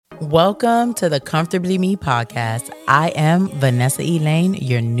Welcome to the Comfortably Me podcast. I am Vanessa Elaine,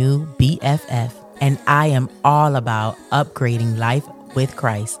 your new BFF, and I am all about upgrading life with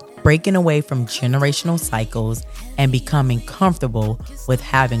Christ, breaking away from generational cycles and becoming comfortable with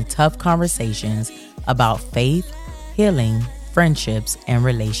having tough conversations about faith, healing, friendships, and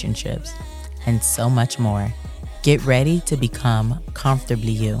relationships, and so much more. Get ready to become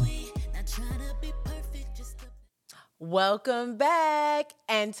comfortably you. Welcome back.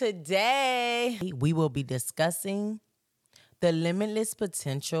 And today we will be discussing the limitless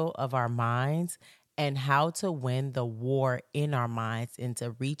potential of our minds and how to win the war in our minds and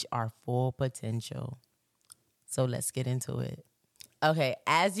to reach our full potential. So let's get into it. Okay,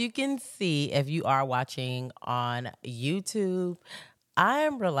 as you can see, if you are watching on YouTube, I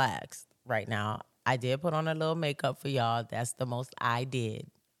am relaxed right now. I did put on a little makeup for y'all. That's the most I did.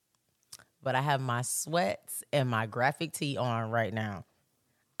 But I have my sweats and my graphic tee on right now.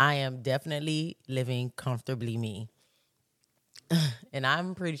 I am definitely living comfortably me. And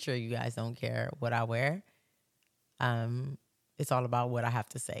I'm pretty sure you guys don't care what I wear. It's all about what I have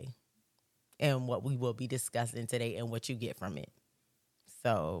to say and what we will be discussing today and what you get from it.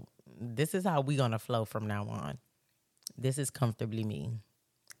 So this is how we're going to flow from now on. This is comfortably me.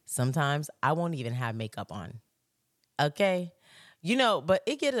 Sometimes I won't even have makeup on. Okay? You know, but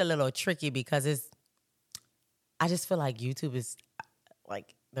it gets a little tricky because I just feel like YouTube is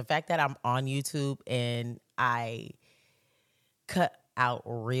like the fact that I'm on YouTube and I cut out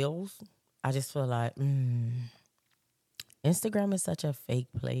reels. I just feel like Instagram is such a fake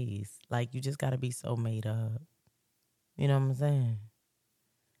place. Like you just got to be so made up. You know what I'm saying?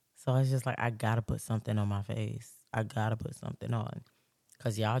 So it's just like I got to put something on my face. I got to put something on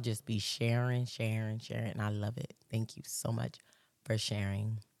because y'all just be sharing. And I love it. Thank you so much for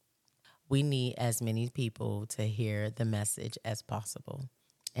sharing. We need as many people to hear the message as possible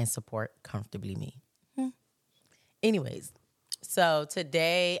and support Comfortably Me. Anyways, so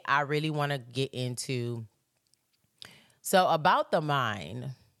today I really want to get into, about the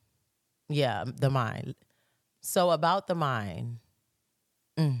mind. Yeah, the mind. So about the mind,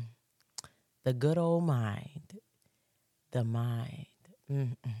 the good old mind, the mind.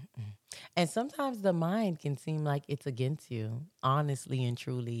 And sometimes the mind can seem like it's against you, honestly and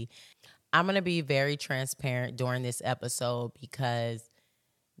truly. I'm going to be very transparent during this episode because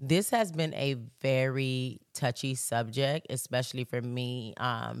this has been a very touchy subject, especially for me,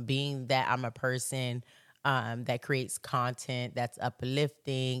 being that I'm a person that creates content that's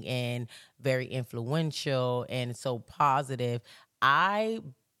uplifting and very influential and so positive. I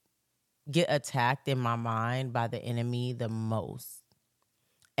get attacked in my mind by the enemy the most.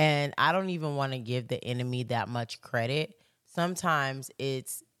 And I don't even want to give the enemy that much credit. Sometimes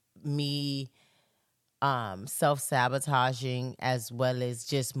it's me self-sabotaging as well as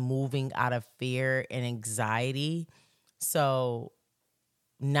just moving out of fear and anxiety. So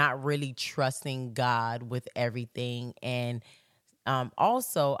not really trusting God with everything. And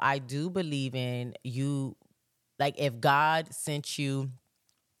also, I do believe in you, like if God sent you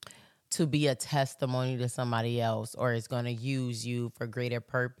to be a testimony to somebody else or is going to use you for greater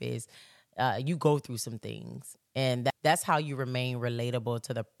purpose, you go through some things. And that's how you remain relatable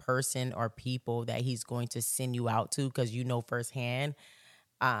to the person or people that he's going to send you out to because you know firsthand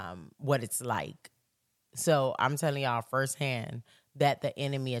what it's like. So I'm telling y'all firsthand that the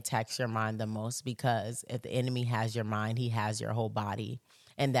enemy attacks your mind the most because if the enemy has your mind, he has your whole body.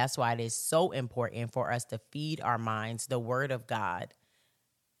 And that's why it is so important for us to feed our minds the word of God.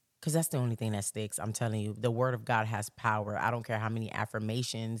 Because that's the only thing that sticks. I'm telling you, the word of God has power. I don't care how many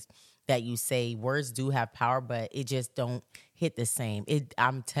affirmations that you say. Words do have power, but it just don't hit the same.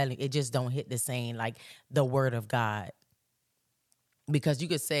 I'm telling you, it just don't hit the same like the word of God. Because you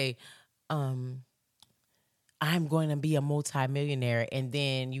could say, I'm going to be a multimillionaire. And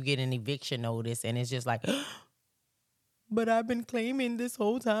then you get an eviction notice and it's just like, but I've been claiming this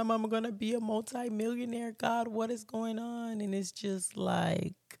whole time I'm going to be a multimillionaire. God, what is going on? And it's just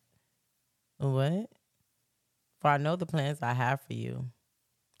like, what? For I know the plans I have for you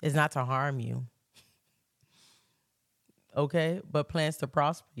is not to harm you. Okay? But plans to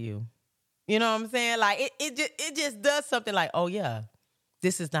prosper you. You know what I'm saying? Like it just does something like, oh yeah,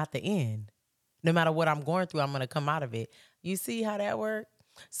 this is not the end. No matter what I'm going through, I'm going to come out of it. You see how that works?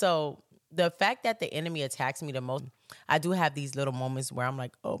 So the fact that the enemy attacks me the most, I do have these little moments where I'm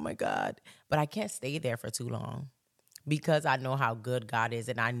like, oh my God, but I can't stay there for too long. Because I know how good God is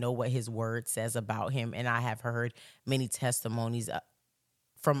and I know what his word says about him. And I have heard many testimonies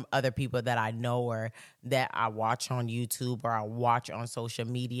from other people that I know or that I watch on YouTube or I watch on social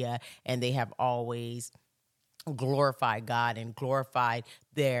media. And they have always glorified God and glorified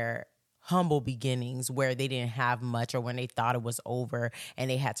their humble beginnings where they didn't have much, or when they thought it was over and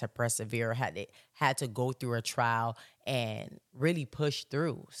they had to persevere, had to go through a trial and really push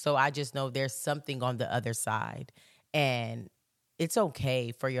through. So I just know there's something on the other side, and it's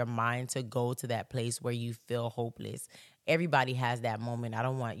okay for your mind to go to that place where you feel hopeless. Everybody has that moment. I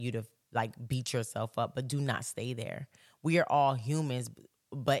don't want you to like beat yourself up, but do not stay there. We are all humans,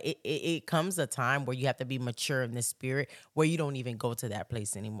 but it comes a time where you have to be mature in the spirit where you don't even go to that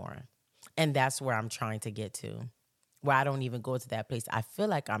place anymore. And that's where I'm trying to get to, where I don't even go to that place. I feel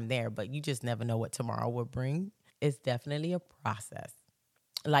like I'm there, but you just never know what tomorrow will bring. It's definitely a process.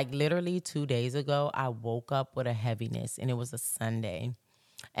 Like literally 2 days ago, I woke up with a heaviness, and it was a Sunday.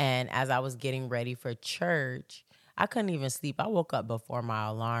 And as I was getting ready for church, I couldn't even sleep. I woke up before my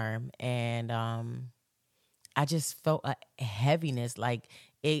alarm, and I just felt a heaviness, like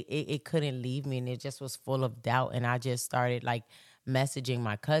it couldn't leave me, and it just was full of doubt. And I just started like messaging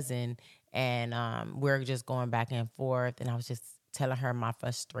my cousin, and we are just going back and forth, and I was just telling her my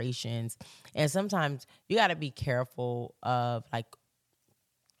frustrations. And sometimes you got to be careful of like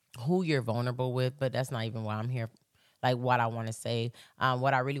who you're vulnerable with, but that's not even why I'm here. Like what I want to say,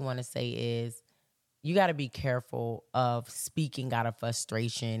 what I really want to say is you got to be careful of speaking out of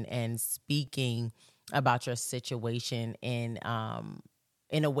frustration and speaking about your situation in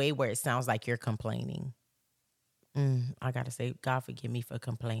a way where it sounds like you're complaining. I gotta say, God forgive me for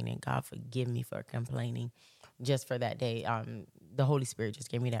complaining. God forgive me for complaining. Just for that day, the Holy Spirit just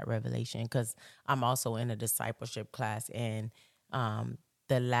gave me that revelation, because I'm also in a discipleship class, and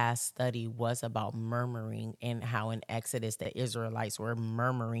the last study was about murmuring, and how in Exodus the Israelites were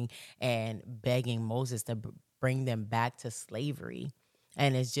murmuring and begging Moses to bring them back to slavery.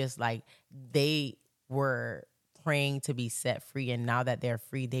 And it's just like they were praying to be set free, and now that they're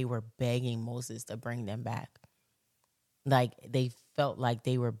free, they were begging Moses to bring them back. Like they felt like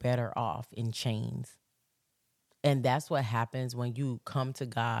they were better off in chains. And that's what happens when you come to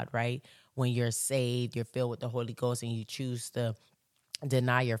God, right? When you're saved, you're filled with the Holy Ghost, and you choose to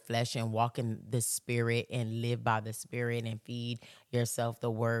deny your flesh and walk in the spirit and live by the spirit and feed yourself the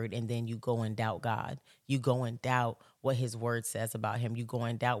word. And then you go and doubt God. You go and doubt what his word says about him. You go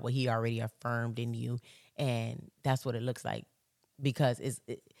and doubt what he already affirmed in you. And that's what it looks like, because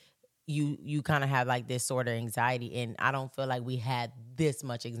you kind of have like this sort of anxiety. And I don't feel like we had this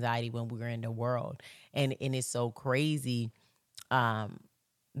much anxiety when we were in the world. And it's so crazy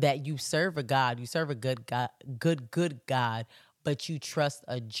that you serve a God, you serve a good God, good God, but you trust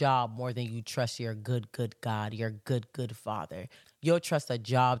a job more than you trust your good God, your good Father. You'll trust a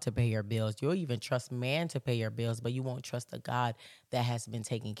job to pay your bills. You'll even trust man to pay your bills, but you won't trust a God that has been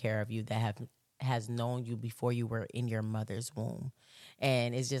taking care of you, that has known you before you were in your mother's womb.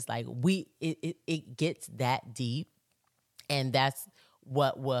 And it's just like it gets that deep, and that's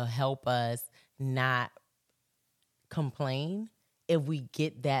what will help us not complain if we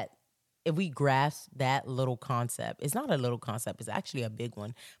get that, if we grasp that little concept. It's not a little concept, it's actually a big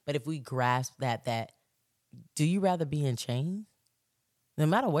one. But if we grasp that do you rather be in chains? No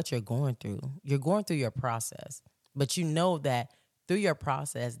matter what you're going through your process. But you know that through your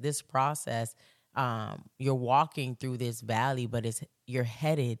process, this process, you're walking through this valley, but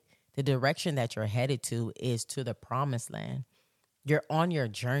the direction that you're headed to is to the promised land. You're on your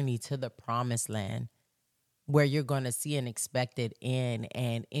journey to the promised land, where you're going to see an expected end.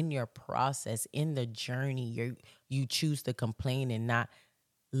 And in your process, in the journey, you choose to complain and not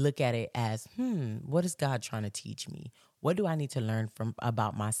look at it as, what is God trying to teach me? What do I need to learn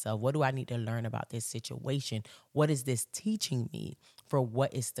about myself? What do I need to learn about this situation? What is this teaching me for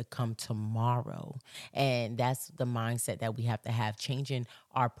what is to come tomorrow? And that's the mindset that we have to have, changing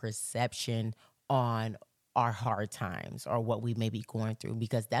our perception on our hard times or what we may be going through,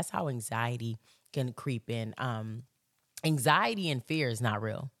 because that's how anxiety can creep in. Anxiety and fear is not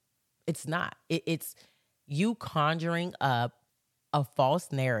real. It's not. It's you conjuring up a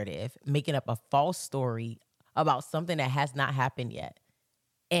false narrative, making up a false story about something that has not happened yet.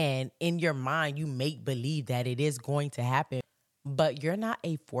 And in your mind, you make believe that it is going to happen, but you're not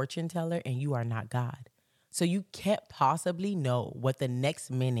a fortune teller and you are not God. So you can't possibly know what the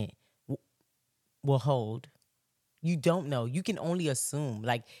next minute will hold. You don't know. You can only assume.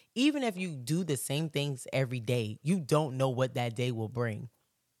 Like, even if you do the same things every day, you don't know what that day will bring.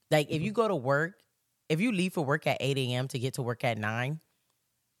 Like, if you go to work, if you leave for work at 8 a.m. to get to work at 9,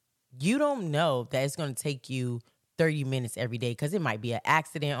 you don't know that it's going to take you 30 minutes every day, because it might be an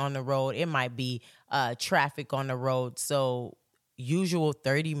accident on the road. It might be traffic on the road. So usual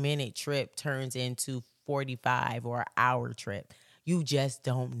 30-minute trip turns into 45 or an hour trip. You just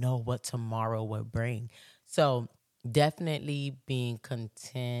don't know what tomorrow will bring. So definitely being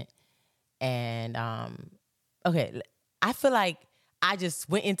content. And okay, I feel like I just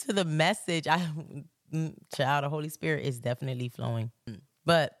went into the message. Child, the Holy Spirit is definitely flowing.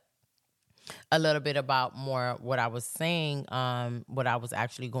 But a little bit about more what I was saying, what I was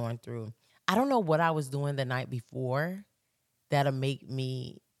actually going through. I don't know what I was doing the night before that'll make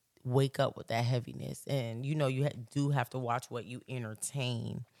me wake up with that heaviness. And you do have to watch what you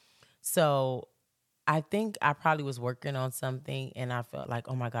entertain. So I think I probably was working on something and I felt like,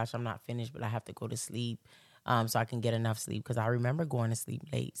 oh my gosh, I'm not finished, but I have to go to sleep so I can get enough sleep, because I remember going to sleep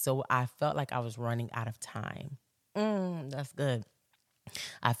late. So I felt like I was running out of time. That's good.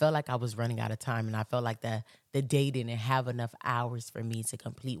 I felt like I was running out of time, and I felt like the day didn't have enough hours for me to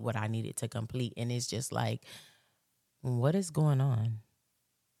complete what I needed to complete. And it's just like, what is going on?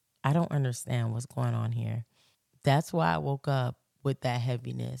 I don't understand what's going on here. That's why I woke up with that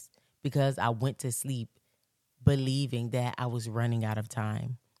heaviness, because I went to sleep believing that I was running out of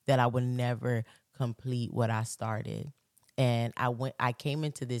time, that I would never complete what I started. And I came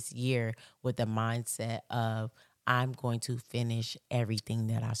into this year with the mindset of, I'm going to finish everything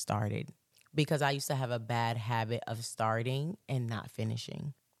that I started, because I used to have a bad habit of starting and not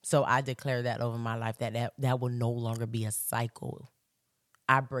finishing. So I declare that over my life, that will no longer be a cycle.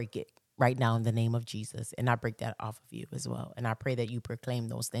 I break it right now in the name of Jesus. And I break that off of you as well. And I pray that you proclaim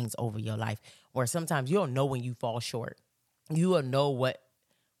those things over your life. Or sometimes you'll know when you fall short. You will know what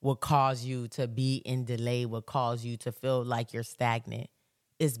will cause you to be in delay, will cause you to feel like you're stagnant.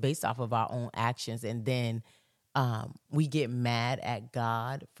 It's based off of our own actions. And then we get mad at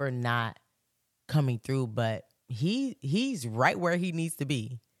God for not coming through, but he's right where he needs to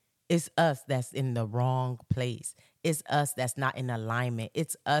be. It's us that's in the wrong place. It's us that's not in alignment.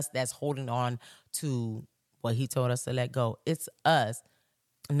 It's us that's holding on to what he told us to let go. It's us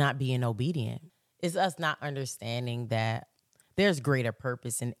not being obedient. It's us not understanding that there's greater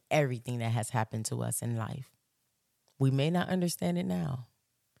purpose in everything that has happened to us in life. We may not understand it now,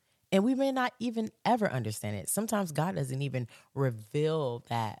 and we may not even ever understand it. Sometimes God doesn't even reveal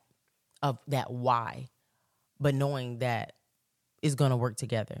that why, but knowing that it's going to work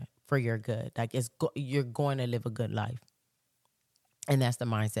together for your good. Like you're going to live a good life. And that's the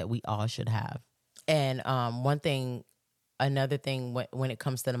mindset we all should have. And another thing when it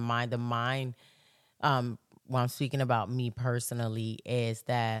comes to the mind, when I'm speaking about me personally, is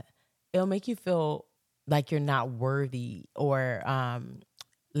that it'll make you feel like you're not worthy, or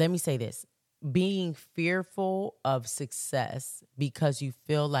let me say this, being fearful of success because you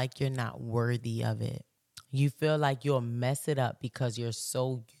feel like you're not worthy of it. You feel like you'll mess it up because you're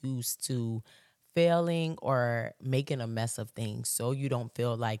so used to failing or making a mess of things. So you don't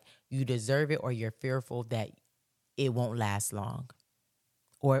feel like you deserve it, or you're fearful that it won't last long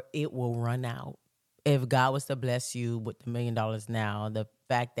or it will run out. If God was to bless you with the $1 million now, the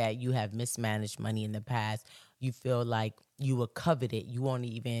fact that you have mismanaged money in the past, you feel like you will covet it. You won't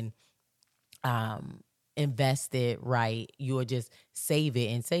even invest it right. You will just save it,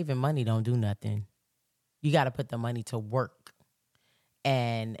 and saving money don't do nothing. You got to put the money to work,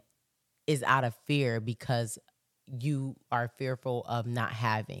 and it's out of fear because you are fearful of not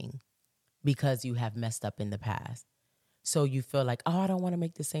having, because you have messed up in the past. So you feel like, oh, I don't want to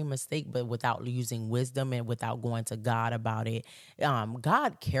make the same mistake, but without using wisdom and without going to God about it.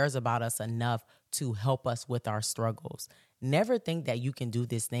 God cares about us enough to help us with our struggles. Never think that you can do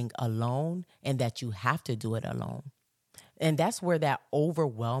this thing alone and that you have to do it alone. And that's where that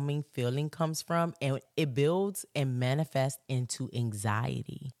overwhelming feeling comes from. And it builds and manifests into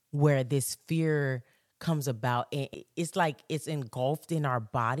anxiety, where this fear comes about. And it's like it's engulfed in our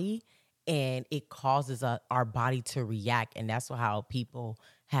body, and it causes our body to react. And that's how people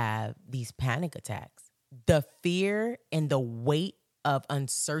have these panic attacks. The fear and the weight of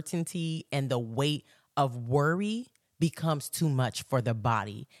uncertainty and the weight of worry becomes too much for the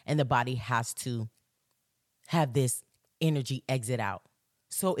body. And the body has to have this energy exit out.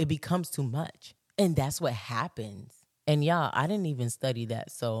 So it becomes too much. And that's what happens. And y'all, I didn't even study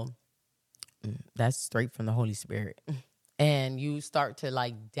that. So that's straight from the Holy Spirit. And you start to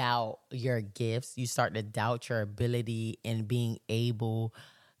like doubt your gifts. You start to doubt your ability in being able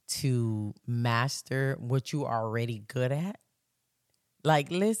to master what you are already good at. Like,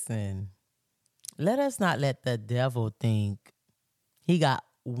 listen, let us not let the devil think he got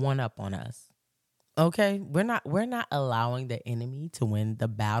one up on us. Okay, we're not allowing the enemy to win the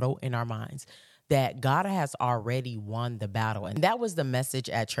battle in our minds. That God has already won the battle. And that was the message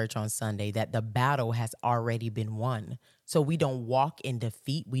at church on Sunday, that the battle has already been won. So we don't walk in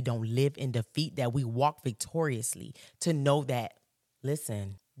defeat. We don't live in defeat, that we walk victoriously, to know that,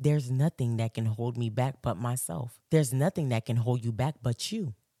 listen, there's nothing that can hold me back but myself. There's nothing that can hold you back but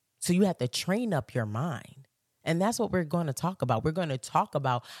you. So you have to train up your mind. And that's what we're going to talk about. We're going to talk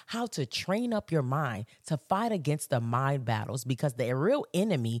about how to train up your mind to fight against the mind battles, because the real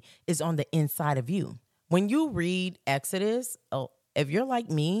enemy is on the inside of you. When you read Exodus, if you're like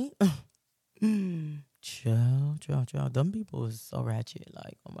me, chill, them people is so ratchet.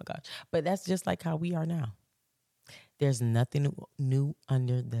 Like, oh my gosh. But that's just like how we are now. There's nothing new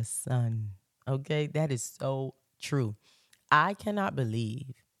under the sun. Okay, that is so true. I cannot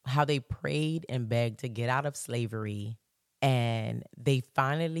believe how they prayed and begged to get out of slavery, and they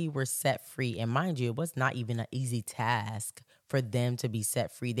finally were set free. And mind you, it was not even an easy task for them to be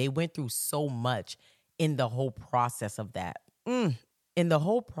set free. They went through so much in the whole process of that. In the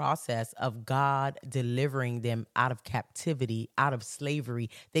whole process of God delivering them out of captivity, out of slavery,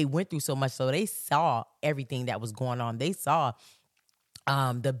 they went through so much. So they saw everything that was going on. They saw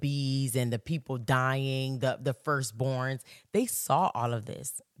the bees and the people dying, the firstborns. They saw all of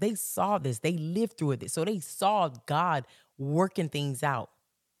this. They saw this. They lived through it. So they saw God working things out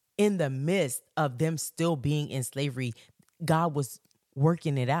in the midst of them still being in slavery. God was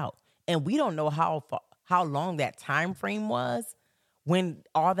working it out. And we don't know how long that time frame was when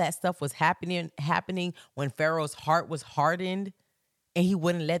all that stuff was happening, when Pharaoh's heart was hardened and he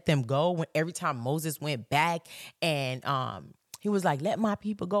wouldn't let them go. When every time Moses went back and he was like, let my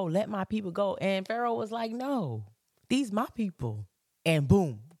people go, let my people go. And Pharaoh was like, no, these my people. And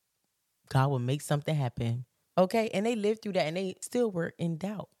boom, God would make something happen. Okay, and they lived through that, and they still were in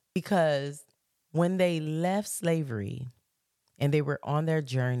doubt, because when they left slavery and they were on their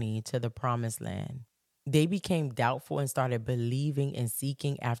journey to the promised land, they became doubtful and started believing and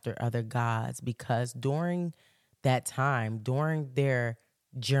seeking after other gods, because during that time, during their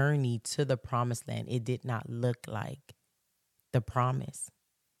journey to the promised land, it did not look like the promise.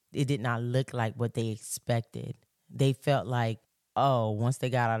 It did not look like what they expected. They felt like, oh, once they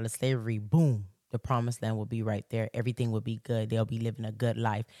got out of slavery, boom, the promised land will be right there. Everything will be good. They'll be living a good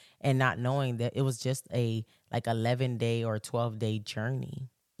life. And not knowing that it was just a 11-day or 12-day journey.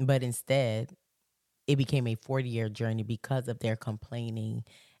 But instead, it became a 40-year journey because of their complaining.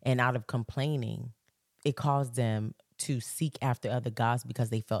 And out of complaining, it caused them to seek after other gods because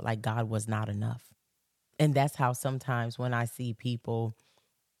they felt like God was not enough. And that's how sometimes when I see people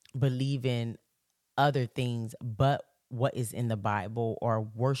believe in other things but what is in the Bible, or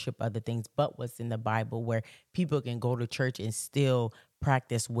worship other things but what's in the Bible, where people can go to church and still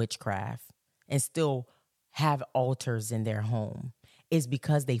practice witchcraft and still have altars in their home, is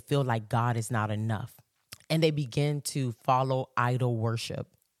because they feel like God is not enough. And they begin to follow idol worship.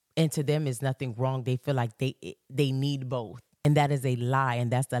 And to them is nothing wrong. They feel like they need both. And that is a lie.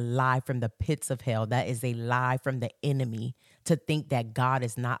 And that's a lie from the pits of hell. That is a lie from the enemy, to think that God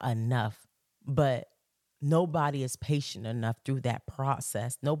is not enough. But nobody is patient enough through that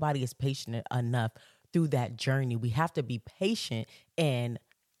process. Nobody is patient enough through that journey. We have to be patient, and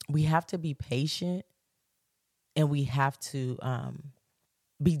we have to be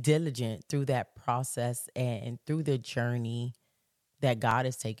be diligent through that process and through the journey that God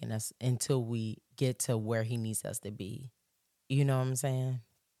has taken us until we get to where he needs us to be. You know what I'm saying?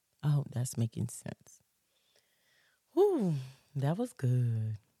 I hope that's making sense. Whew, that was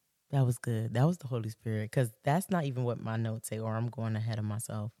good. That was good. That was the Holy Spirit, because that's not even what my notes say, or I'm going ahead of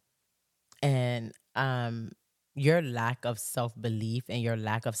myself. And your lack of self-belief and your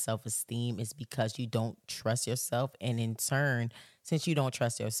lack of self-esteem is because you don't trust yourself. And in turn, since you don't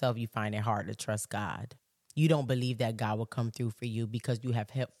trust yourself, you find it hard to trust God. You don't believe that God will come through for you because you have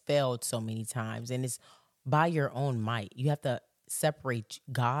failed so many times. And it's by your own might. You have to separate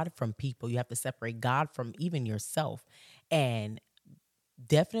God from people. You have to separate God from even yourself. And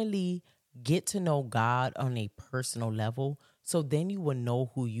definitely get to know God on a personal level. So then you will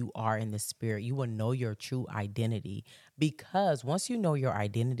know who you are in the spirit. You will know your true identity. Because once you know your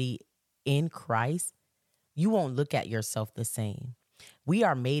identity in Christ, you won't look at yourself the same. We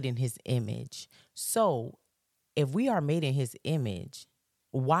are made in his image. So if we are made in his image,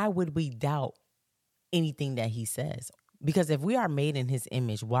 why would we doubt anything that he says? Because if we are made in his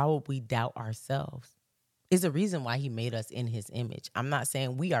image, why would we doubt ourselves? It's a reason why he made us in his image. I'm not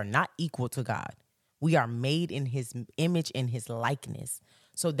saying we are not equal to God. We are made in his image and his likeness.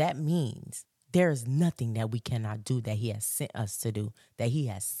 So that means there is nothing that we cannot do that he has sent us to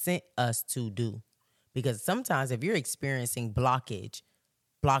do, Because sometimes if you're experiencing blockage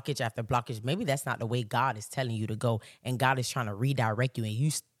after blockage, maybe that's not the way God is telling you to go, and God is trying to redirect you, and you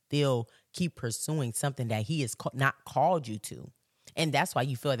still keep pursuing something that he has not called you to. And that's why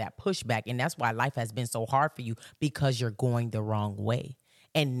you feel that pushback, and that's why life has been so hard for you, because you're going the wrong way.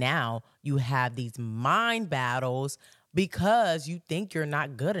 And now you have these mind battles because you think you're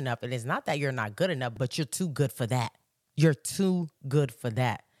not good enough. And it's not that you're not good enough, but you're too good for that. You're too good for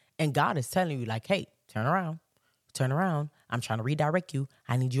that. And God is telling you like, hey, turn around. Turn around. I'm trying to redirect you.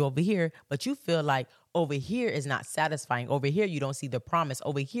 I need you over here. But you feel like over here is not satisfying. Over here, you don't see the promise.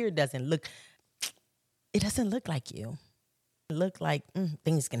 Over here, it doesn't look like you. It look like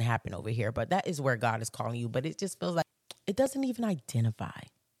things can happen over here. But that is where God is calling you. But it just feels like it doesn't even identify.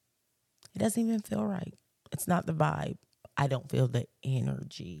 It doesn't even feel right. It's not the vibe. I don't feel the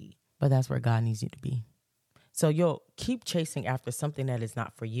energy. But that's where God needs you to be. So you'll keep chasing after something that is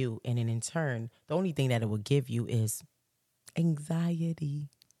not for you. And then in turn, the only thing that it will give you is anxiety,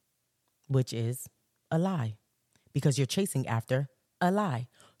 which is a lie, because you're chasing after a lie.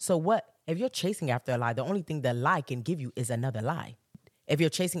 So what? If you're chasing after a lie, the only thing the lie can give you is another lie. If you're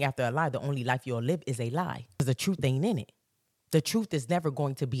chasing after a lie, the only life you'll live is a lie, because the truth ain't in it. The truth is never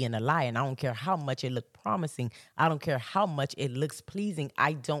going to be in a lie. And I don't care how much it look promising. I don't care how much it looks pleasing.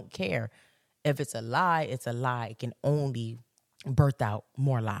 I don't care. If it's a lie, it's a lie. It can only birth out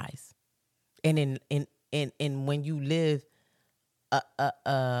more lies. And in when you live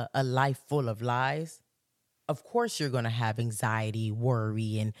a life full of lies, of course you're gonna have anxiety,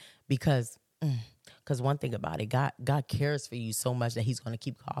 worry, and because one thing about it, God cares for you so much that He's gonna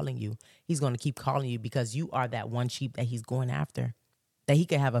keep calling you. He's gonna keep calling you because you are that one sheep that He's going after. That He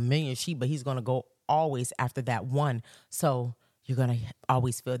can have 1,000,000 sheep, but He's gonna go always after that one. So you're going to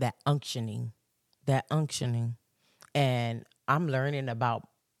always feel that unctioning. And I'm learning about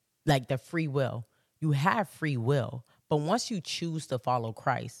like the free will. You have free will, but once you choose to follow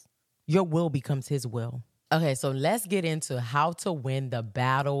Christ, your will becomes His will. Okay, so let's get into how to win the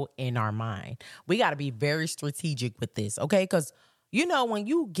battle in our mind. We got to be very strategic with this, okay? Because, when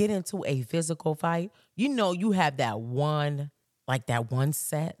you get into a physical fight, you have that one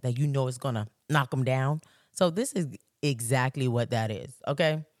set that is going to knock them down. So this is exactly what that is,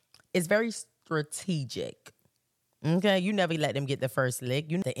 okay? It's very strategic, okay? You never let them get the first lick.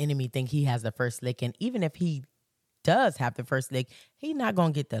 The enemy think he has the first lick, and even if he does have the first lick, he's not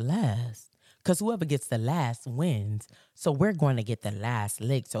going to get the last, because whoever gets the last wins. So we're going to get the last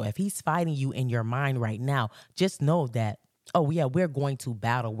lick. So if he's fighting you in your mind right now, just know that, oh yeah, we're going to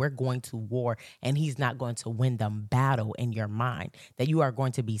battle, we're going to war, and he's not going to win the battle in your mind, that you are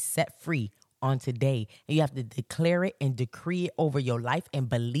going to be set free on today. And you have to declare it and decree it over your life and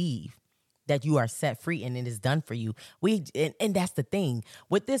believe that you are set free and it is done for you. And that's the thing.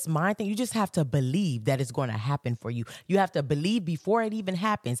 With this mind thing, you just have to believe that it's going to happen for you. You have to believe before it even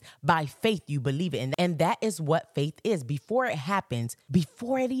happens. By faith, you believe it. And that is what faith is. Before it happens,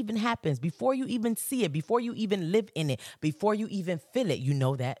 before it even happens, before you even see it, before you even live in it, before you even feel it, you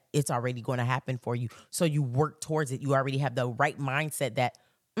know that it's already going to happen for you. So you work towards it. You already have the right mindset that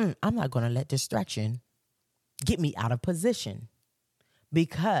I'm not going to let distraction get me out of position.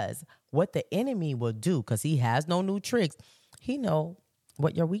 Because what the enemy will do, because he has no new tricks, he knows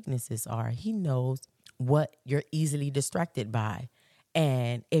what your weaknesses are. He knows what you're easily distracted by.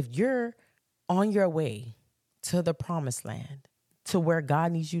 And if you're on your way to the promised land, to where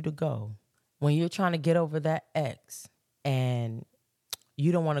God needs you to go, when you're trying to get over that ex and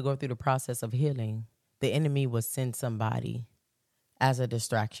you don't want to go through the process of healing, the enemy will send somebody as a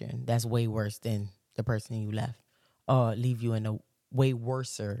distraction that's way worse than the person you left, or leave you in a way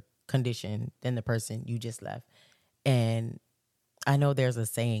worser condition than the person you just left. And I know there's a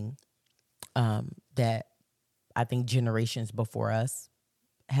saying that I think generations before us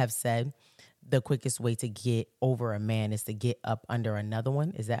have said, the quickest way to get over a man is to get up under another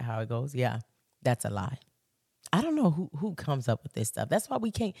one. Is that how it goes? Yeah, that's a lie. I don't know who comes up with this stuff. That's why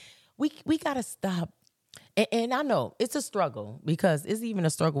we got to stop. And I know it's a struggle, because it's even a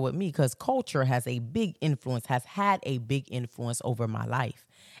struggle with me, because culture has had a big influence over my life.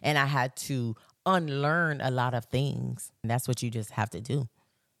 And I had to unlearn a lot of things. And that's what you just have to do,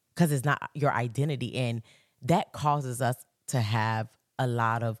 because it's not your identity. And that causes us to have a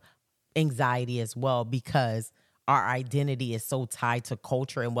lot of anxiety as well, because our identity is so tied to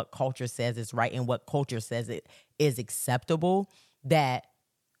culture and what culture says is right and what culture says it is acceptable, that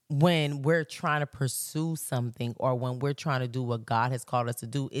when we're trying to pursue something, or when we're trying to do what God has called us to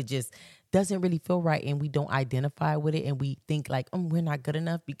do, it just doesn't really feel right, and we don't identify with it, and we think like, we're not good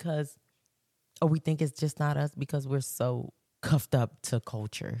enough, or we think it's just not us because we're so cuffed up to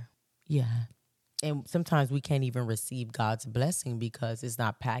culture. Yeah. And sometimes we can't even receive God's blessing because it's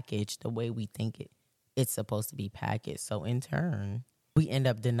not packaged the way we think it's supposed to be packaged. So in turn, we end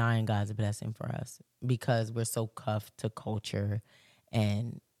up denying God's blessing for us because we're so cuffed to culture.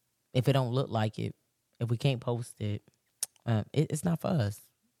 And if it don't look like it, if we can't post it, It's not for us.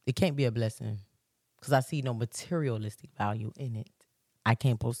 It can't be a blessing because I see no materialistic value in it. I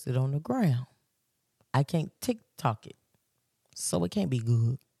can't post it on the ground. I can't TikTok it. So it can't be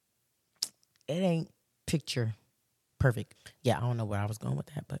good. It ain't picture perfect. Yeah, I don't know where I was going with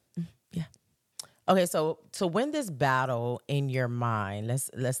that, but yeah. Okay, so to win this battle in your mind,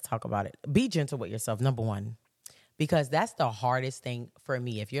 let's talk about it. Be gentle with yourself, number one, because that's the hardest thing for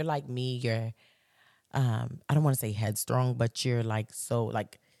me. If you're like me, you're I don't want to say headstrong, but you're like so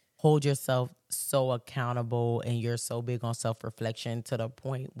like hold yourself so accountable and you're so big on self-reflection to the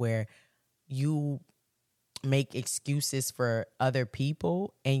point where you make excuses for other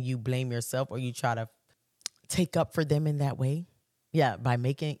people and you blame yourself or you try to take up for them in that way. Yeah, by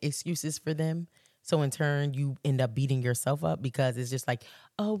making excuses for them. So in turn, you end up beating yourself up because it's just like,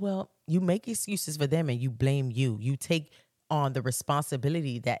 oh, well, you make excuses for them and you blame you. You take on the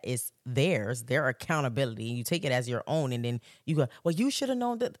responsibility that is theirs, their accountability, and you take it as your own. And then you go, well, you should have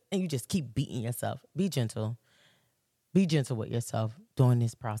known that. And you just keep beating yourself. Be gentle. Be gentle with yourself during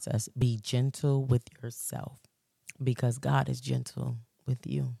this process. Be gentle with yourself because God is gentle with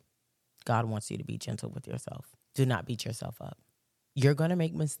you. God wants you to be gentle with yourself. Do not beat yourself up. You're going to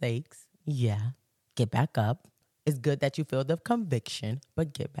make mistakes. Yeah. Get back up. It's good that you feel the conviction,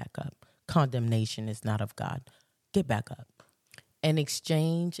 but get back up. Condemnation is not of God. Get back up. And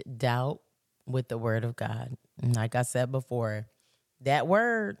exchange doubt with the word of God. And like I said before, that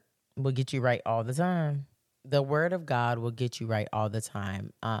word will get you right all the time. The word of God will get you right all the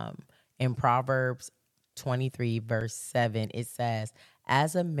time. In Proverbs 23, verse 7, it says,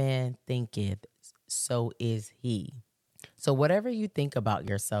 as a man thinketh, so is he. So whatever you think about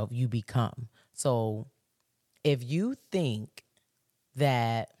yourself, you become. So if you think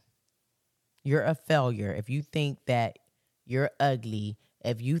that you're a failure, if you think that you're ugly,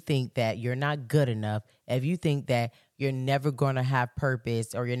 if you think that you're not good enough, if you think that you're never going to have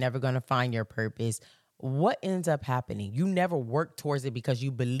purpose or you're never going to find your purpose, what ends up happening? You never work towards it because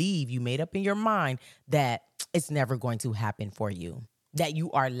you believe, you made up in your mind that it's never going to happen for you, that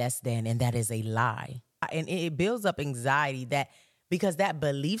you are less than, and that is a lie. And it builds up anxiety because that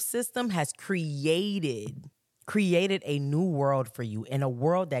belief system has created a new world for you, in a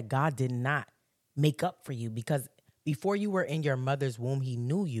world that God did not make up for you, because before you were in your mother's womb, he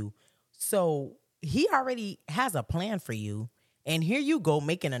knew you. So he already has a plan for you. And here you go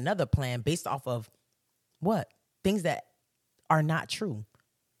making another plan based off of what? Things that are not true.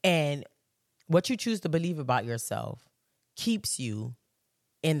 And what you choose to believe about yourself keeps you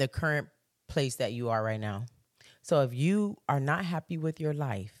in the current place that you are right now. So if you are not happy with your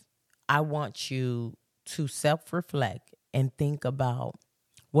life, I want you to self-reflect and think about,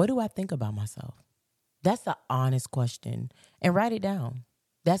 what do I think about myself? That's an honest question. And write it down.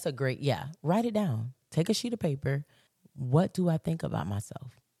 That's a great, write it down. Take a sheet of paper. What do I think about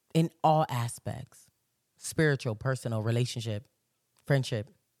myself? In all aspects. Spiritual, personal, relationship, friendship,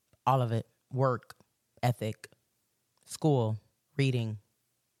 all of it. Work, ethic, school, reading,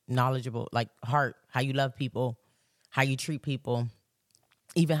 knowledgeable, like heart, how you love people, how you treat people,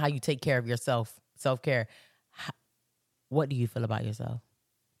 even how you take care of yourself, self-care. What do you feel about yourself?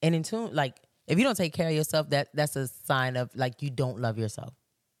 And in tune, like, if you don't take care of yourself, that's a sign of like you don't love yourself.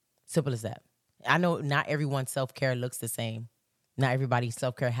 Simple as that. I know not everyone's self-care looks the same. Not everybody's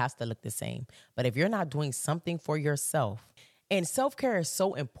self-care has to look the same. But if you're not doing something for yourself, and self-care is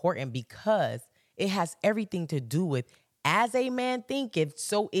so important because it has everything to do with, as a man thinketh,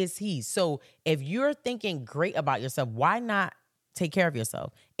 so is he. So if you're thinking great about yourself, why not take care of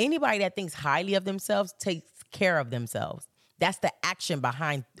yourself? Anybody that thinks highly of themselves takes care of themselves. That's the action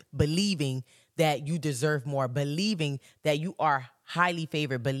behind believing that you deserve more, believing that you are highly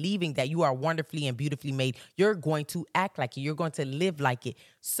favored, believing that you are wonderfully and beautifully made. You're going to act like it. You're going to live like it.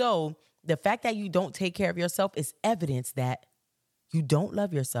 So the fact that you don't take care of yourself is evidence that you don't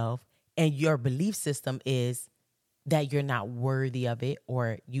love yourself, and your belief system is that you're not worthy of it,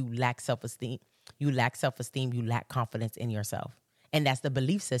 or you lack self-esteem. You lack self-esteem. You lack confidence in yourself. And that's the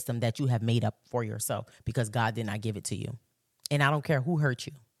belief system that you have made up for yourself because God did not give it to you. And I don't care who hurt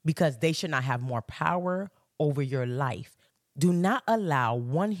you, because they should not have more power over your life. Do not allow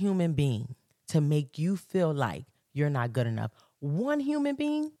one human being to make you feel like you're not good enough. One human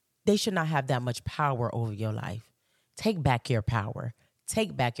being, they should not have that much power over your life. Take back your power.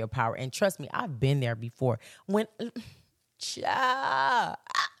 Take back your power. And trust me, I've been there before. When I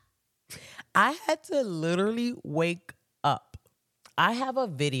had to literally wake up. I have a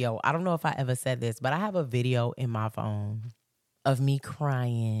video. I don't know if I ever said this, but I have a video in my phone of me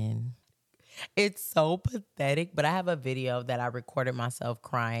crying. It's so pathetic, but I have a video that I recorded myself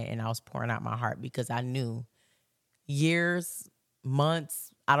crying, and I was pouring out my heart because I knew, years,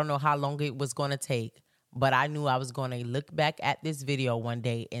 months. I don't know how long it was going to take, but I knew I was going to look back at this video one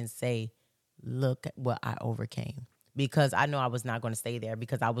day and say, look at what I overcame. Because I know I was not going to stay there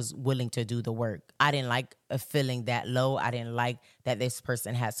because I was willing to do the work. I didn't like feeling that low. I didn't like that this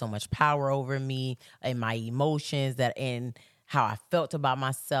person had so much power over me and my emotions and how I felt about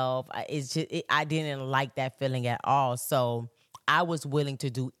myself. I didn't like that feeling at all. So I was willing to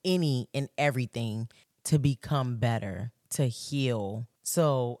do any and everything to become better, to heal.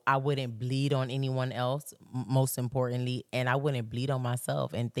 So I wouldn't bleed on anyone else, most importantly, and I wouldn't bleed on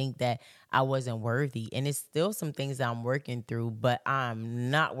myself and think that I wasn't worthy. And it's still some things that I'm working through, but I'm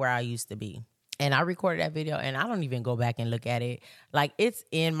not where I used to be. And I recorded that video, and I don't even go back and look at it. Like, it's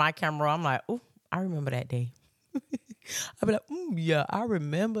in my camera. I'm like, oh, I remember that day. I'll be like, yeah, I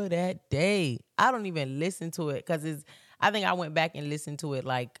remember that day. I don't even listen to it because I think I went back and listened to it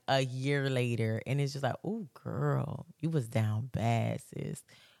like a year later, and it's just like, oh, girl, you was down bad, sis.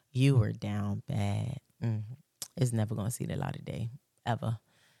 You were down bad. It's never going to see the light of day, ever.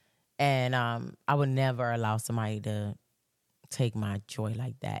 And I would never allow somebody to take my joy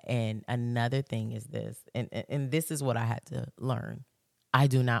like that. And another thing is this, and this is what I had to learn. I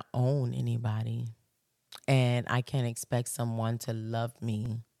do not own anybody. And I can't expect someone to love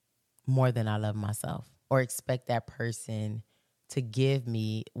me more than I love myself, or expect that person to give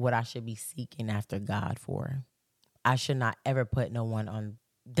me what I should be seeking after God for. I should not ever put no one on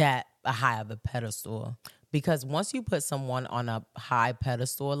that high of a pedestal, because once you put someone on a high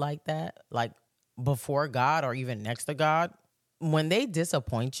pedestal like that, like before God or even next to God, when they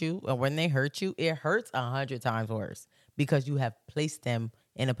disappoint you or when they hurt you, it hurts 100 times worse because you have placed them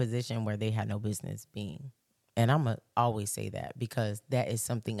in a position where they had no business being. And I'm going to always say that because that is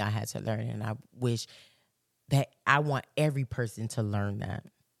something I had to learn. And I wish that I want every person to learn that.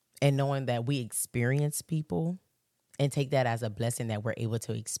 And knowing that we experience people and take that as a blessing that we're able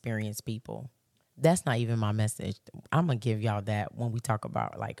to experience people. That's not even my message. I'm going to give y'all that when we talk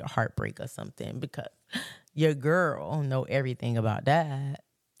about like a heartbreak or something, because your girl know everything about that.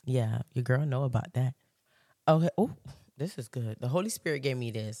 Yeah, your girl know about that. Okay. Oh, this is good. The Holy Spirit gave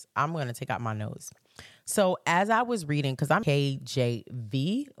me this. I'm going to take out my notes. So as I was reading, because I'm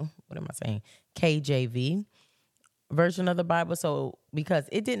KJV, what am I saying? KJV version of the Bible. So because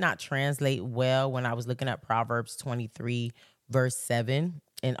it did not translate well when I was looking at Proverbs 23, verse 7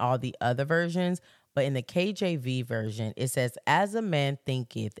 and all the other versions. But in the KJV version, it says, as a man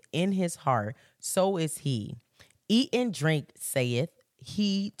thinketh in his heart, so is he. Eat and drink, saith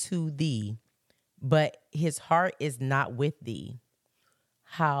he to thee, but his heart is not with thee.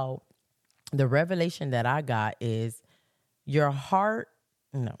 How the revelation that I got is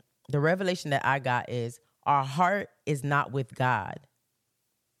the revelation that I got is our heart is not with God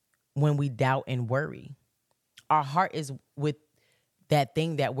when we doubt and worry. Our heart is with that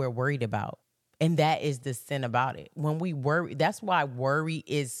thing that we're worried about. And that is the sin about it. When we worry, that's why worry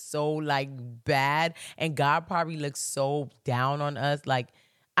is so like bad. And God probably looks so down on us. Like,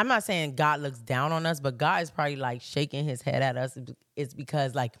 I'm not saying God looks down on us, but God is probably like shaking his head at us. It's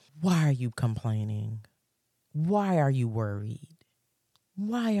because like, why are you complaining? Why are you worried?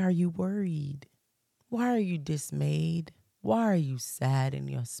 Why are you worried? Why are you dismayed? Why are you sad in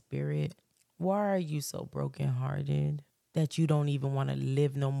your spirit? Why are you so brokenhearted that you don't even want to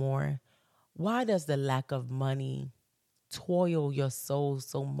live no more? Why does the lack of money toil your soul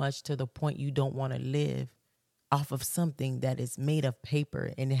so much to the point you don't want to live off of something that is made of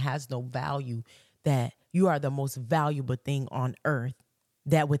paper and it has no value, that you are the most valuable thing on earth,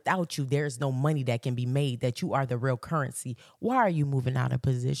 that without you, there's no money that can be made, that you are the real currency? Why are you moving out of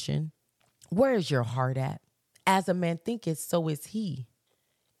position? Where is your heart at? As a man thinketh, so is he.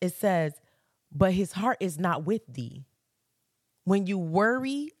 It says, but his heart is not with thee. When you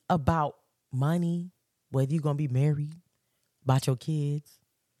worry about money, whether you're going to be married, about your kids,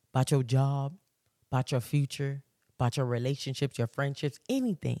 about your job, about your future, about your relationships, your friendships,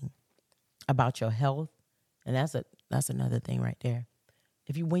 anything, about your health. And that's another thing right there.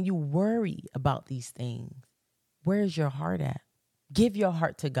 When you worry about these things, where's your heart at? Give your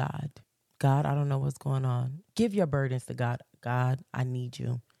heart to God. God, I don't know what's going on. Give your burdens to God. God, I need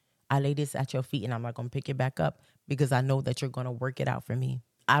you. I lay this at your feet and I'm not going to pick it back up because I know that you're going to work it out for me.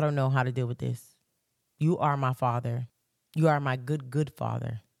 I don't know how to deal with this. You are my father. You are my good, good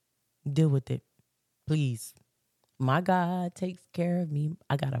father. Deal with it, please. My God takes care of me.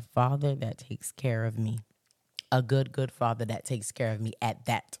 I got a father that takes care of me. A good, good father that takes care of me at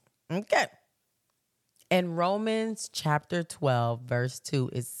that. Okay. In Romans chapter 12, verse 2,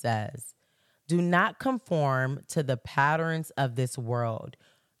 it says, do not conform to the patterns of this world.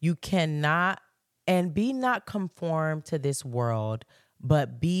 You cannot And be not conformed to this world,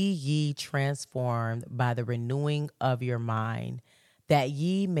 but be ye transformed by the renewing of your mind, that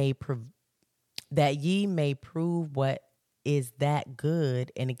ye may prove what is that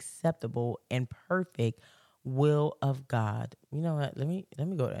good and acceptable and perfect will of God. You know what? Let me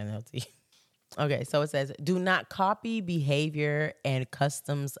go to NLT. Okay, so it says, do not copy behavior and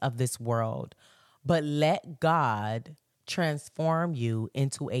customs of this world, but let God transform you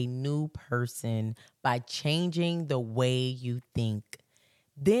into a new person by changing the way you think.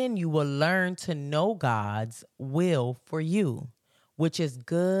 Then you will learn to know God's will for you, which is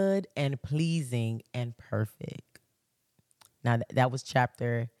good and pleasing and perfect. Now that was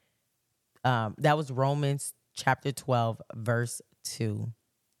Romans chapter 12, verse 2.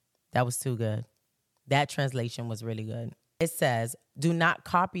 That was too good. That translation was really good. It says, do not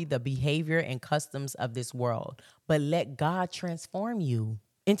copy the behavior and customs of this world, but let God transform you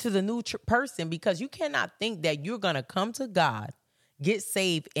into the new person, because you cannot think that you're going to come to God, get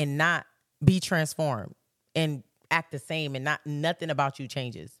saved, and not be transformed and act the same, and nothing about you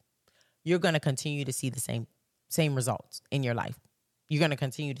changes. You're going to continue to see the same results in your life. You're going to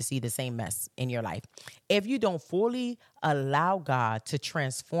continue to see the same mess in your life. If you don't fully allow God to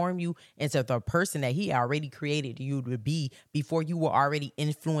transform you into the person that he already created you to be before you were already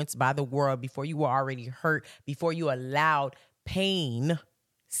influenced by the world, before you were already hurt, before you allowed pain,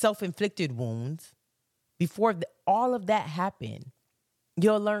 self-inflicted wounds, before all of that happened,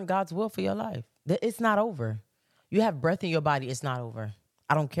 you'll learn God's will for your life. It's not over. You have breath in your body. It's not over.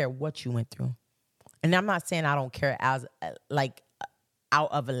 I don't care what you went through. And I'm not saying I don't care as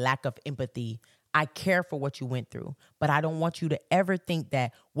out of a lack of empathy. I care for what you went through, but I don't want you to ever think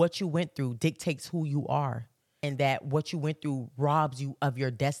that what you went through dictates who you are, and that what you went through robs you of your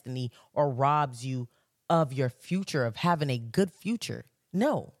destiny or robs you of your future, of having a good future.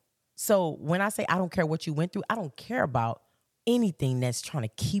 No. So when I say I don't care what you went through, I don't care about anything that's trying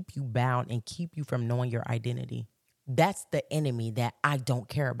to keep you bound and keep you from knowing your identity. That's the enemy that I don't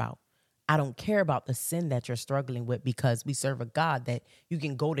care about. I don't care about the sin that you're struggling with, because we serve a God that you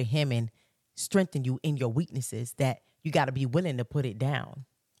can go to him and strengthen you in your weaknesses, that you got to be willing to put it down.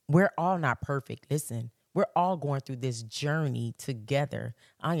 We're all not perfect. Listen, we're all going through this journey together.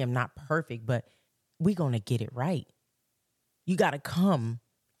 I am not perfect, but we're going to get it right. You got to come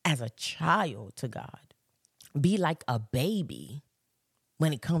as a child to God. Be like a baby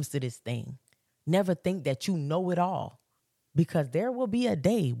when it comes to this thing. Never think that you know it all, because there will be a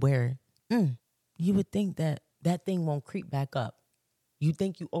day where you would think that thing won't creep back up. You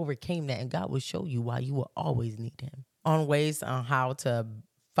think you overcame that, and God will show you why you will always need him. On ways on how to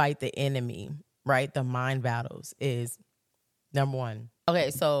fight the enemy, right? The mind battles is number one.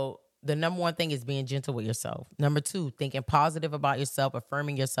 Okay, so the number one thing is being gentle with yourself. Number two, thinking positive about yourself,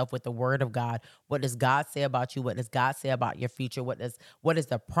 affirming yourself with the word of God. What does God say about you? What does God say about your future? What is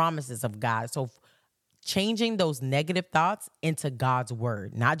the promises of God? So changing those negative thoughts into God's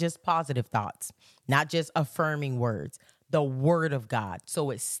word, not just positive thoughts, not just affirming words, the word of God.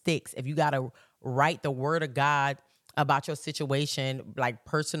 So it sticks. If you got to write the word of God about your situation, like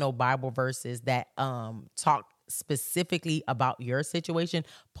personal Bible verses that talk specifically about your situation,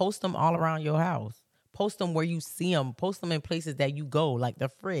 post them all around your house. Post them where you see them. Post them in places that you go, like the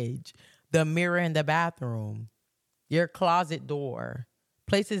fridge, the mirror in the bathroom, your closet door,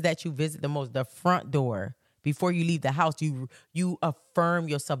 places that you visit the most, the front door. Before you leave the house, you affirm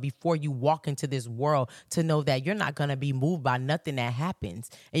yourself before you walk into this world, to know that you're not going to be moved by nothing that happens,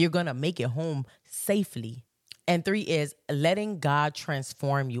 and you're going to make it home safely. And three is letting God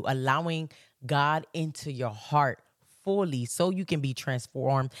transform you, allowing God into your heart fully so you can be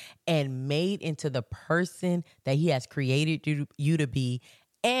transformed and made into the person that he has created you to be,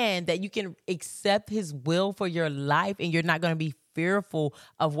 and that you can accept his will for your life, and you're not going to be fearful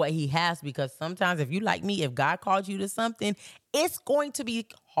of what he has. Because sometimes, if you like me, if God called you to something, it's going to be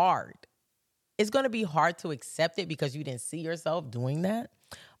hard. It's going to be hard to accept it because you didn't see yourself doing that.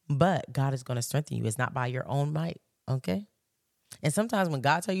 But God is going to strengthen you. It's not by your own might, okay? And sometimes when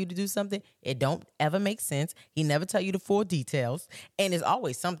God tells you to do something, it don't ever make sense. He never tell you the full details. And it's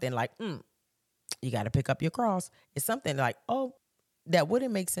always something like, you got to pick up your cross. It's something like, oh, that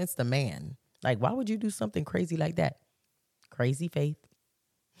wouldn't make sense to man. Like, why would you do something crazy like that? Crazy faith.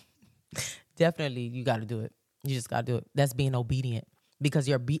 Definitely, you got to do it. You just got to do it. That's being obedient, because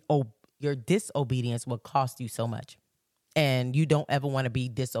your disobedience will cost you so much. And you don't ever want to be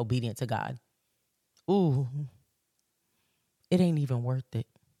disobedient to God. Ooh, it ain't even worth it.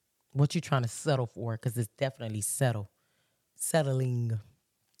 What you trying to settle for, because it's definitely settling.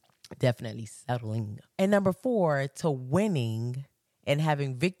 Definitely settling. And number 4, to winning and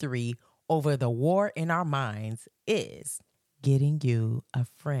having victory over the war in our minds is getting you a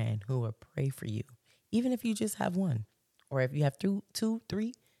friend who will pray for you. Even if you just have one, or if you have two,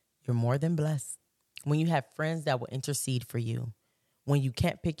 three, you're more than blessed. When you have friends that will intercede for you, when you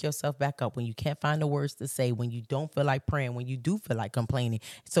can't pick yourself back up, when you can't find the words to say, when you don't feel like praying, when you do feel like complaining.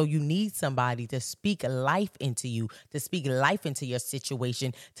 So you need somebody to speak life into you, to speak life into your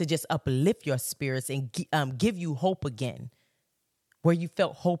situation, to just uplift your spirits and give you hope again, where you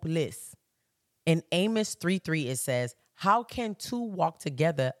felt hopeless. In Amos 3:3, it says, how can two walk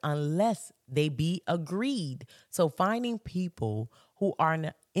together unless they be agreed? So finding people who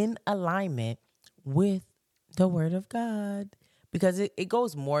are in alignment with the word of God, because it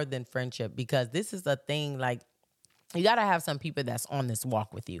goes more than friendship, because this is a thing, like, you got to have some people that's on this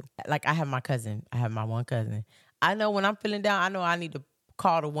walk with you. Like I have my one cousin. I know when I'm feeling down, I know I need to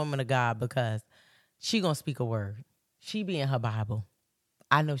call the woman of God, because she going to speak a word. She be in her Bible.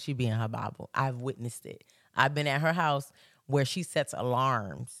 I know she be in her Bible. I've witnessed it. I've been at her house where she sets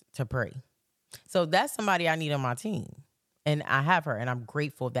alarms to pray. So that's somebody I need on my team. And I have her, and I'm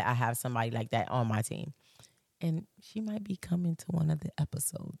grateful that I have somebody like that on my team. And she might be coming to one of the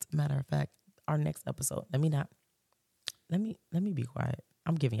episodes. Matter of fact, our next episode. Let me be quiet.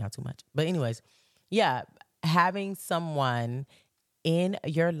 I'm giving y'all too much. But anyways, yeah, having someone in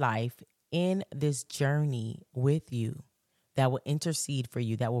your life in this journey with you that will intercede for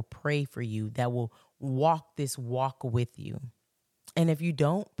you, that will pray for you, that will walk this walk with you. And if you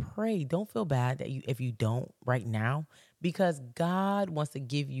don't pray, don't feel bad that if you don't right now, because God wants to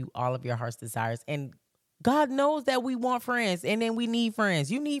give you all of your heart's desires. And God knows that we want friends, and then we need friends.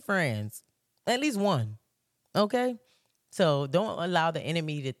 You need friends, at least one. Okay? So don't allow the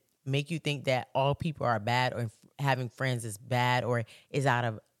enemy to make you think that all people are bad, or having friends is bad, or is out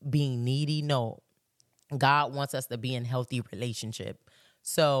of being needy. No, God wants us to be in healthy relationship.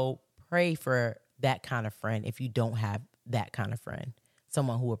 So pray for that kind of friend if you don't have that kind of friend.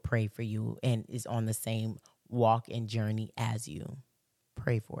 Someone who will pray for you and is on the same walk and journey as you.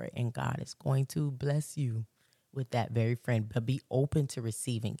 Pray for it, and God is going to bless you with that very friend. But be open to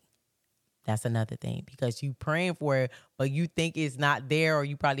receiving. That's another thing, because you praying for it, but you think it's not there, or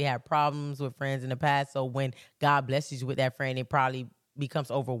you probably had problems with friends in the past. So when God blesses you with that friend, it probably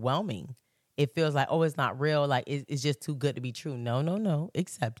becomes overwhelming. It feels like, oh, it's not real. Like it's just too good to be true. No.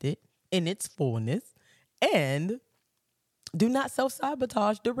 Accept it in its fullness, and do not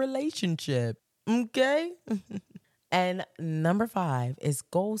self-sabotage the relationship. Okay? And number 5 is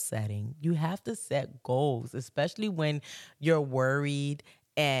goal setting. You have to set goals, especially when you're worried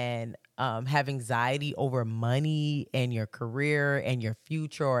and have anxiety over money and your career and your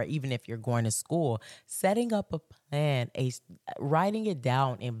future, or even if you're going to school. Setting up a plan, writing it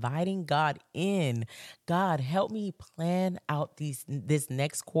down, inviting God in. God, help me plan out this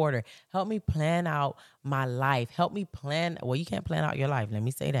next quarter. Help me plan out my life. Help me plan. Well, you can't plan out your life. Let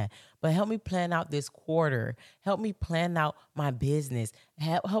me say that. But help me plan out this quarter. Help me plan out my business.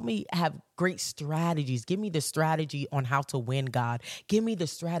 Help me have great strategies. Give me the strategy on how to win, God. Give me the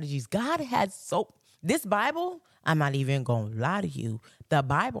strategies. God has this Bible, I'm not even going to lie to you. The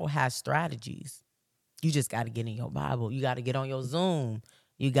Bible has strategies. You just got to get in your Bible. You got to get on your Zoom.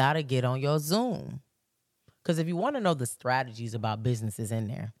 Because if you want to know the strategies about businesses in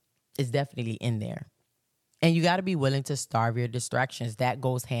there, it's definitely in there. And you got to be willing to starve your distractions. That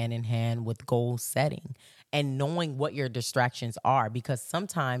goes hand in hand with goal setting and knowing what your distractions are, because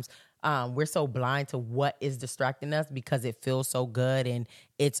sometimes we're so blind to what is distracting us because it feels so good and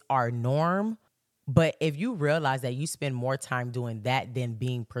it's our norm. But if you realize that you spend more time doing that than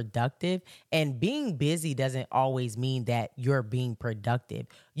being productive, and being busy doesn't always mean that you're being productive.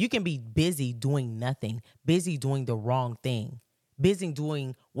 You can be busy doing nothing, busy doing the wrong thing, busy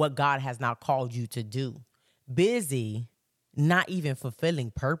doing what God has not called you to do, busy not even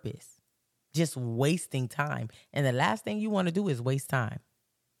fulfilling purpose, just wasting time. And the last thing you want to do is waste time.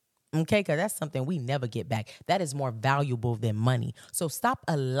 Okay, because that's something we never get back. That is more valuable than money. So stop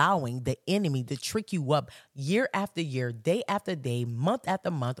allowing the enemy to trick you up year after year, day after day, month after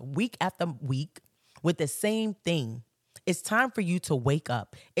month, week after week with the same thing. It's time for you to wake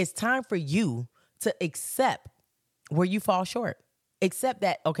up. It's time for you to accept where you fall short. Accept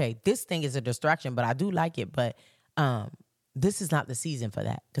that, okay, this thing is a distraction, but I do like it. But this is not the season for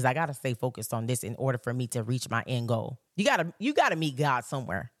that, because I got to stay focused on this in order for me to reach my end goal. You gotta meet God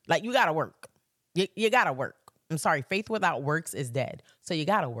somewhere. Like, you gotta work. You gotta work. I'm sorry, faith without works is dead. So you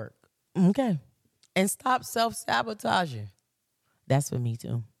gotta work. Okay. And stop self-sabotaging. That's for me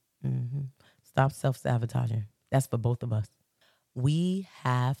too. Stop self-sabotaging. That's for both of us. We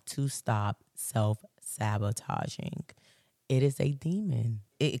have to stop self-sabotaging. It is a demon.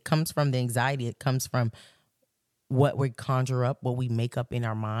 It comes from the anxiety. It comes from what we conjure up, what we make up in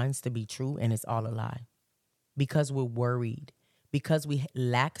our minds to be true, and it's all a lie. Because we're worried, because we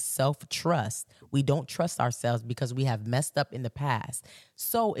lack self-trust. We don't trust ourselves because we have messed up in the past.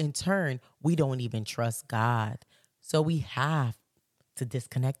 So in turn, we don't even trust God. So we have to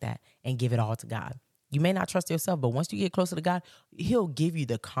disconnect that and give it all to God. You may not trust yourself, but once you get closer to God, he'll give you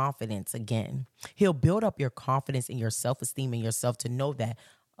the confidence again. He'll build up your confidence in your self-esteem and yourself to know that,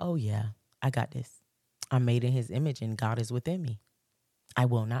 oh yeah, I got this. I'm made in his image and God is within me. I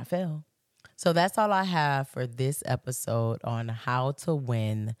will not fail. So that's all I have for this episode on how to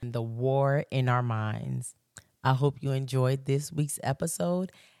win the war in our minds. I hope you enjoyed this week's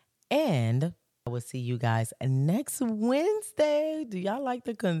episode, and I will see you guys next Wednesday. Do y'all like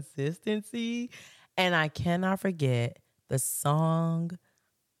the consistency? And I cannot forget, the song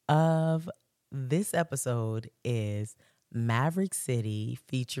of this episode is Maverick City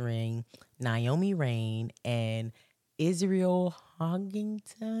featuring Naomi Rain and Israel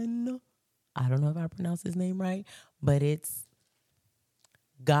Hoggington. I don't know if I pronounced his name right, but it's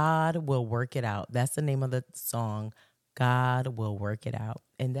God Will Work It Out. That's the name of the song, God Will Work It Out.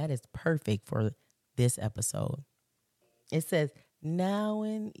 And that is perfect for this episode. It says, now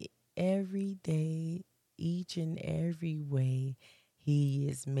and every day, each and every way, he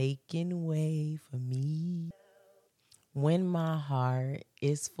is making way for me. When my heart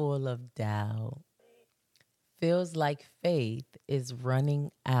is full of doubt, feels like faith is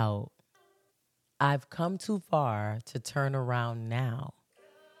running out. I've come too far to turn around now.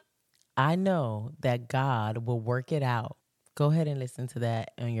 I know that God will work it out. Go ahead and listen to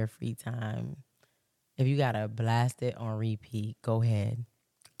that on your free time. If you got to blast it on repeat, go ahead.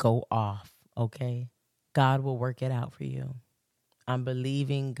 Go off, okay? God will work it out for you. I'm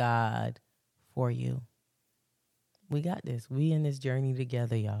believing God for you. We got this. We in this journey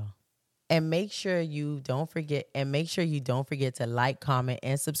together, y'all. And make sure you don't forget to like, comment,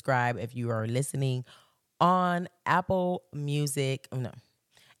 and subscribe if you are listening on Apple Music. No.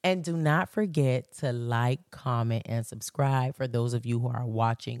 And do not forget to like, comment, and subscribe for those of you who are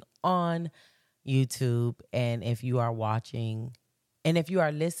watching on YouTube. And if you are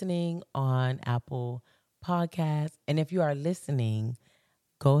listening on Apple Podcasts, and if you are listening,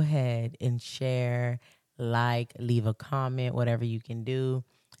 go ahead and share, leave a comment, whatever you can do.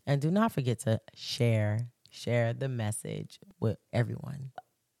 And do not forget to share the message with everyone.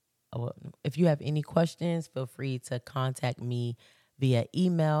 If you have any questions, feel free to contact me via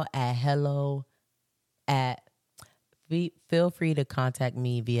email feel free to contact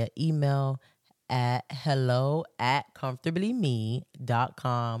me via email at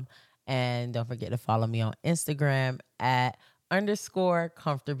hello@comfortablyme.com. And don't forget to follow me on Instagram at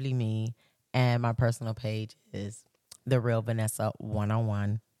 _comfortablyme. And my personal page is The Real Vanessa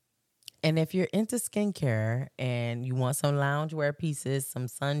 101. And if you're into skincare and you want some loungewear pieces, some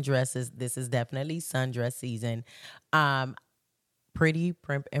sundresses, this is definitely sundress season. Pretty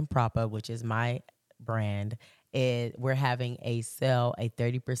Primp and Proper, which is my brand, we're having a sale, a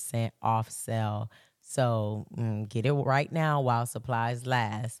 30% off sale. So get it right now while supplies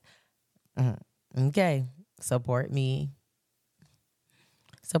last. Okay, support me.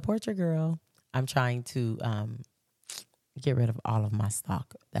 Support your girl. I'm trying to get rid of all of my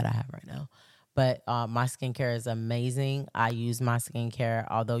stock that I have right now. But my skincare is amazing. I use my skincare,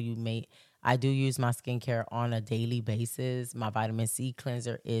 I do use my skincare on a daily basis. My vitamin C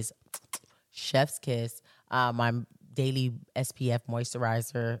cleanser is chef's kiss. My daily SPF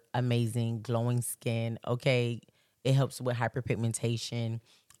moisturizer, amazing, glowing skin. Okay, it helps with hyperpigmentation,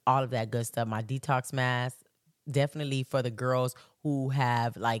 all of that good stuff. My detox mask, definitely for the girls who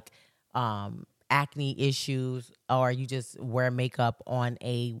have acne issues, or you just wear makeup on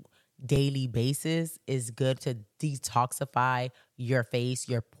a daily basis, is good to detoxify your face,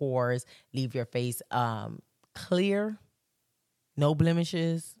 your pores, leave your face clear, no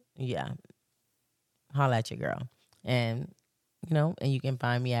blemishes. Yeah, holla at your girl. And you can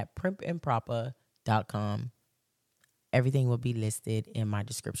find me at primpandproper.com. Everything will be listed in my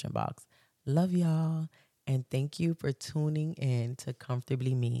description box. Love y'all, and thank you for tuning in to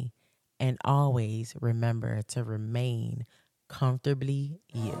Comfortably Me. And always remember to remain comfortably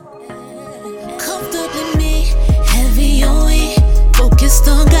you. Comfortably me.